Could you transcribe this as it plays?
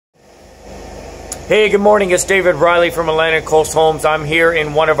Hey, good morning. It's David Riley from Atlantic Coast Homes. I'm here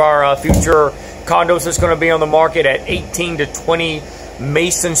in one of our future condos that's going to be on the market at 18 to 20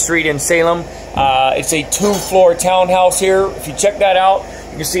 Mason Street in Salem. It's a 2-floor townhouse here. If you check that out,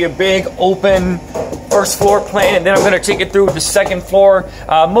 you can see a big open first floor plan, and then I'm going to take it through the second floor.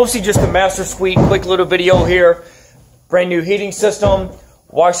 Mostly just a master suite. Quick little video here. Brand new heating system,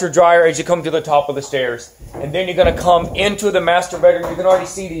 washer dryer as you come to the top of the stairs. And then you're going to come into the master bedroom. You can already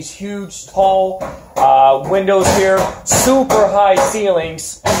see these huge, tall windows here. Super high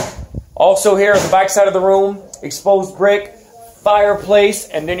ceilings. Also here at the back side of the room, exposed brick, fireplace.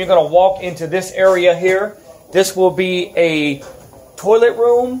 And then you're going to walk into this area here. This will be a toilet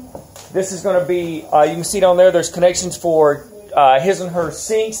room. This is going to be, you can see down there, there's connections for his and her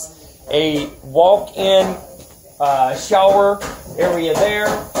sinks. A walk-in shower area there.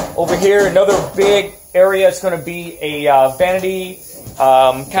 Over here, another big area. It's going to be a vanity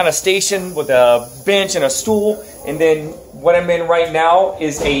kind of station with a bench and a stool. And then what I'm in right now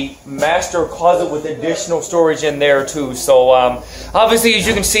is a master closet with additional storage in there too. So obviously, as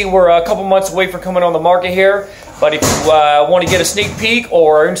you can see, we're a couple months away from coming on the market here. But if you want to get a sneak peek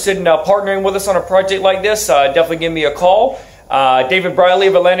or are interested in partnering with us on a project like this, definitely give me a call. David Riley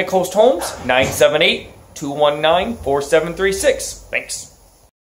of Atlantic Coast Homes, 978-219-4736. Thanks.